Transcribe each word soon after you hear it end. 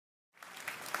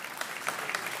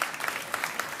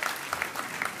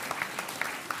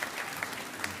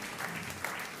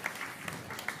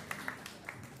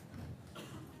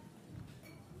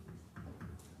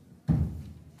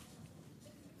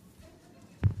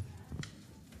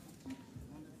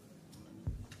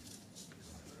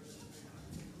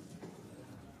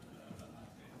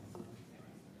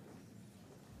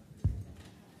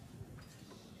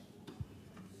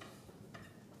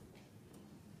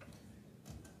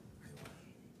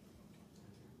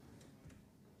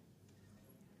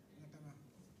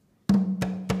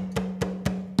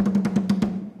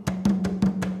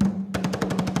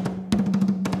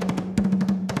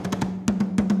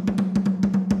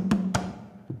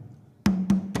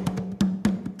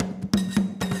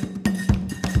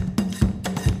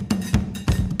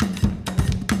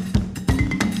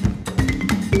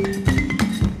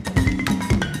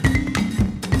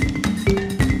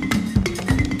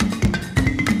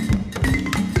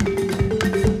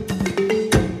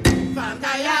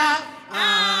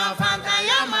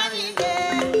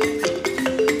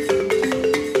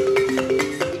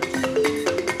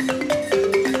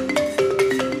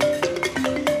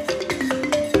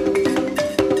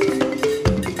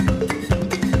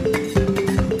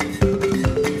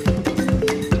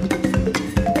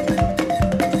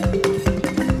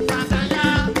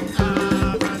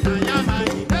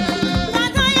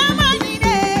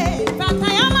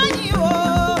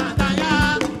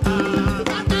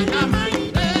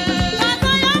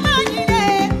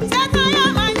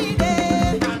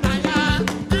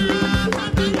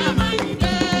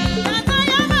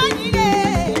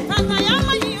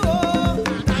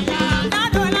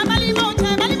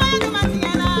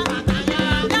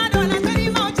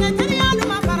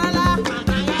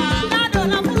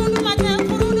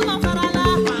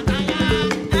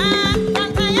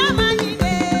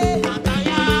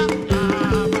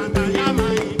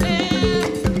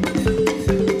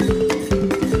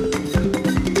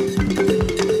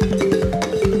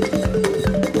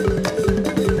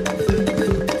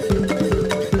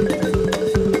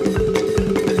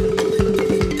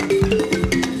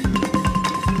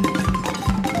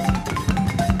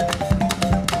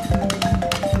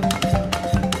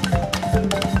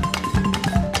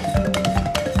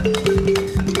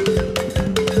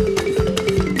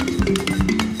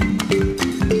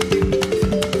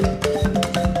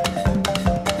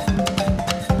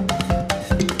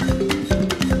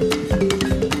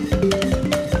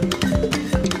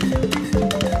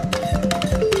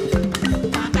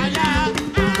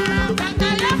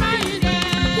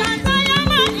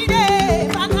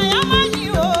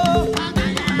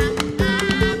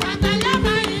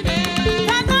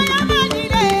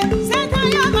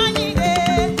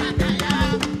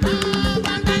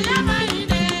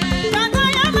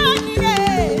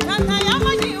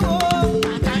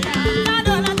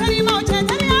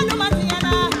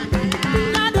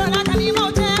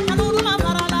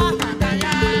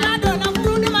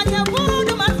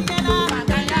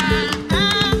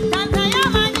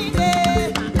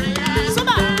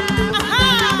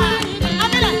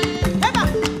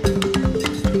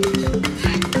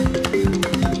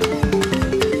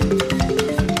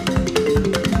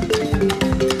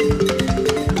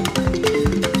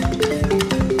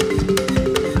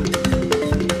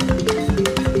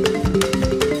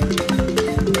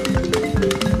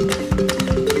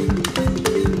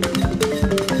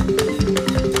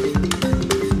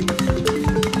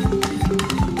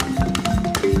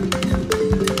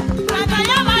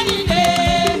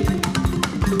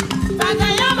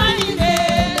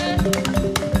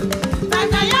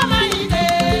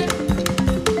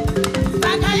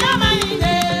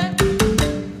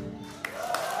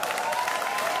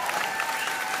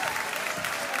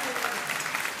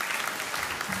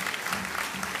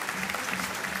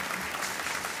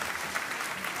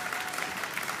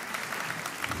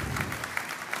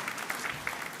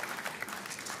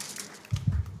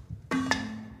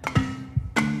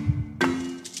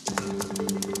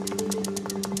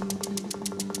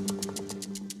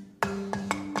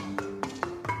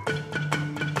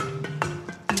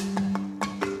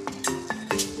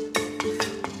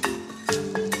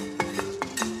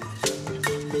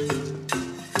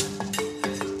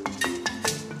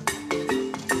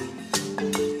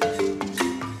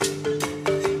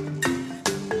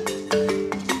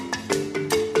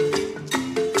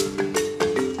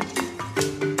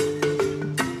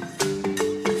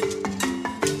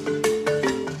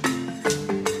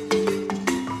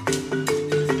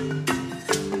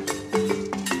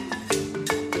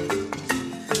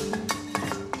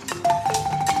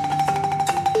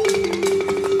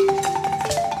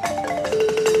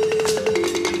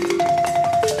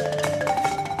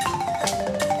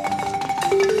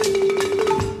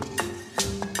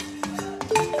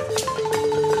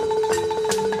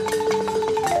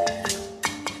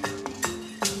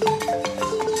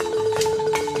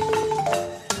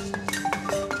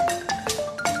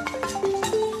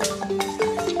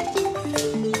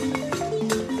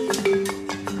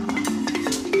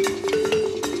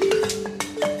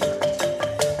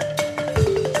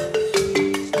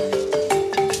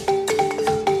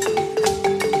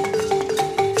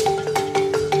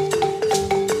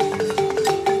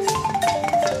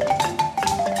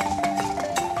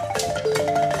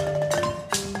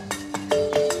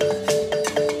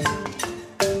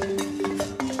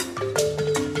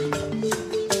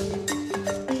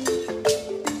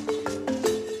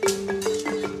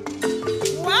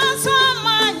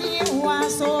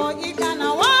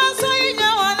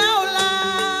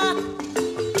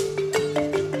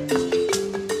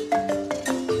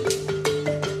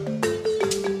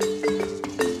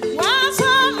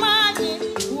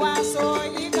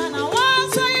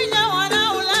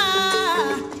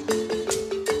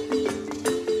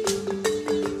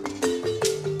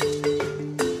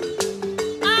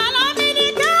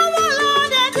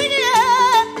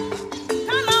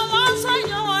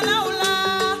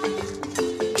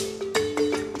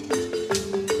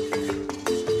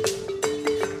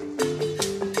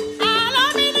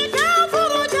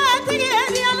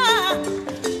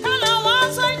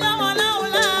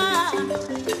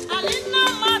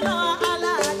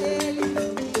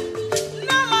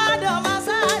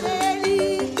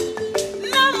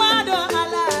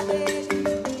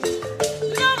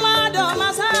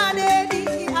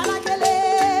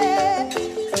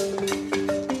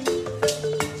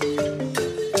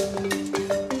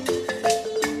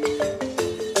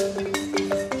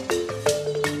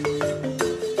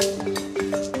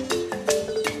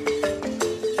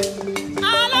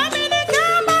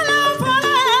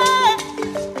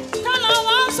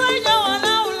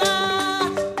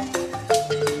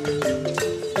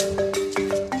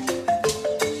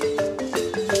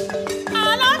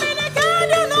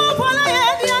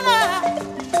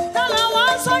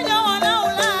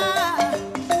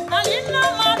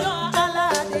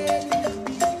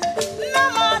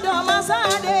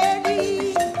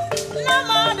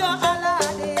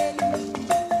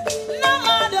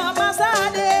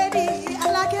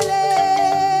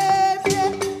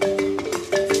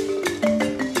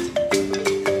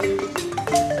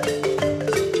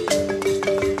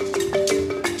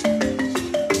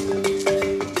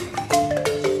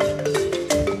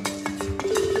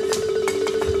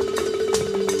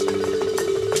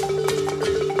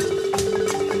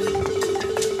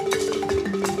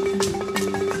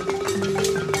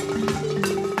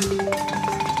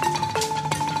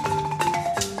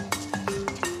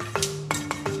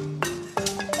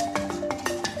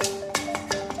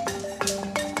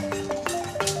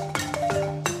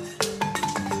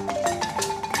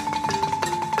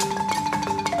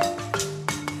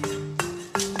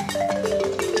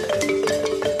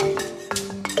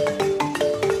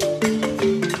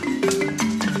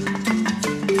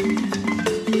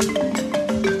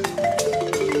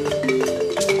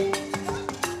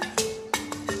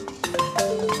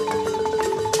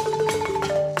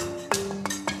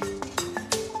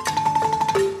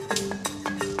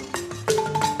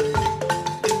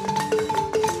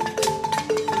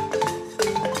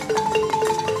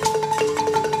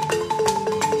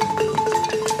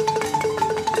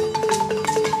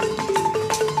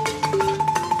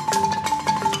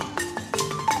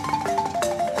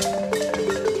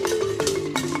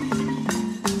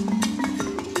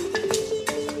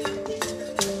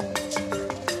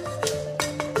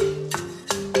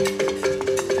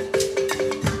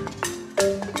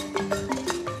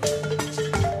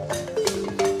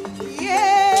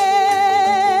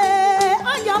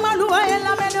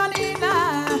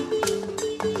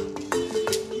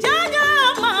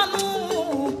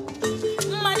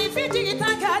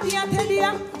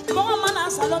mana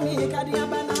salomi kadia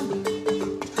bana.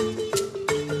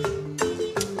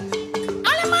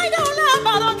 Ale mai da una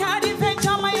baro kadi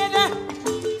fecha mayele.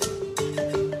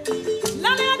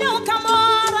 Lanaya de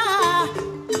kamara.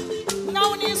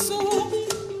 Ngauni su.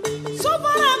 Su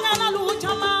faranga na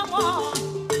lucha mamo.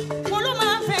 Muluma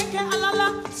feke alala.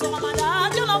 So amada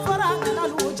jono faranga na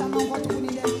lucha mamo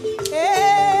tunile.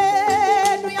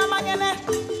 Nuya mangene.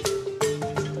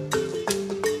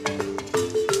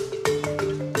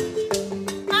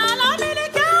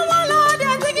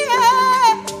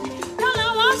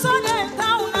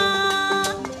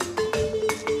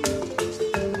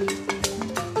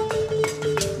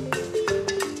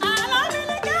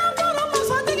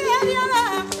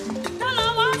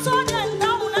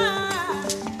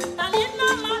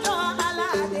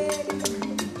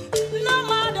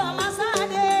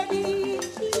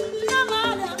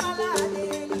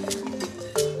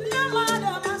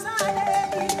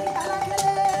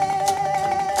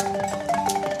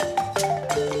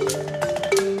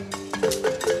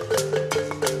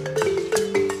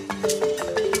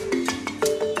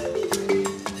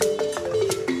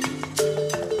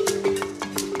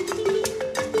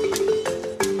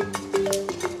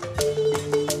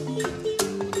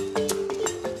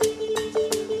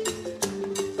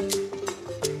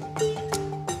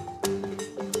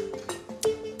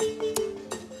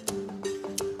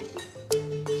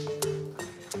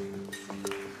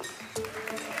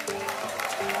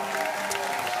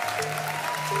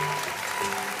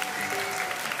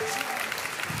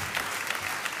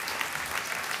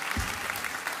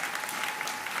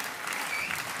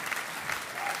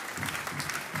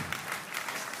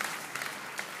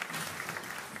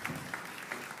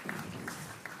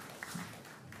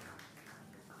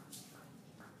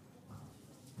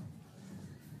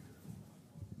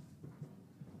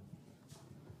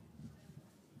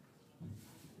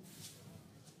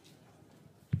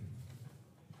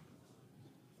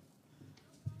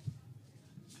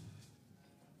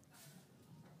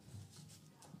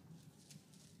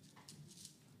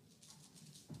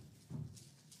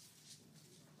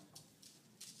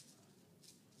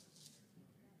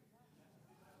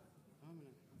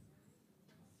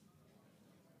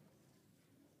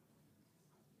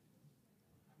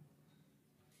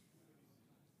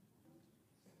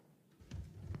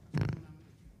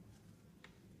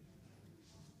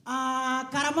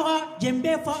 Karamo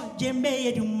jembe fo jembe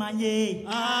ye dumaye.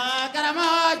 Karamo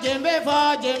jembe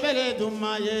fo jembe le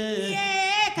dumaye.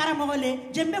 Ye karamo le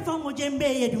jembe fo mo jembe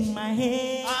ye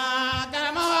dumaye.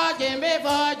 Karamo jembe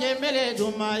fo jembe le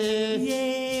dumaye.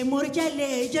 Ye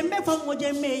morjale jembe fo mo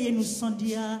jembe ye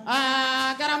nusondia.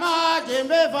 Karamo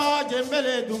jembe fo jembe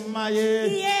le dumaye.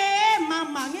 Ye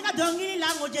mama ngira dongi la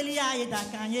mo jeli ya ye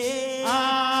dakanye.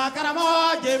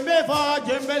 Karamo jembe fo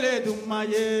jembe le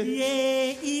dumaye.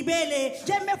 Ye ibele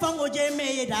jembe fo mo jembe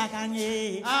ye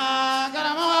dakanye.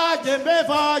 Karamo jembe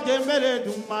fo jembe le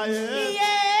dumaye.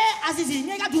 Ye azizi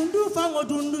ngira dundu fo mo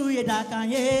dundu ye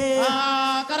dakanye.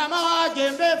 Karamo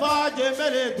jembe fo jembe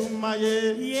le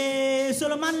dumaye. Ye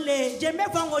Solomon le jembe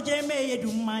fo mo jembe ye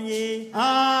dumaye.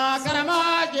 Karamo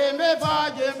jembe fo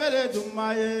jembe le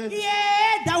dumaye. Ye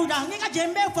Dauda ngira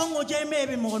jembe fo mo jembe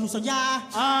be mo nusoja.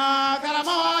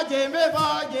 Karamo jembe fo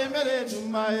jembe le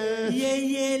dumaye.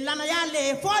 Ye Lanaya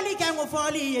le foli ke mo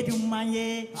foli ye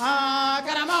dumaye.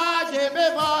 Karamo jembe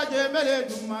fo jembe le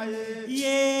dumaye.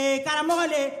 Ye karamo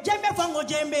le jembe fo mo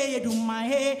jembe ye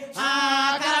dumaye.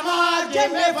 Karamo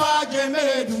jembe fo jembe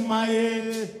le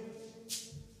dumaye.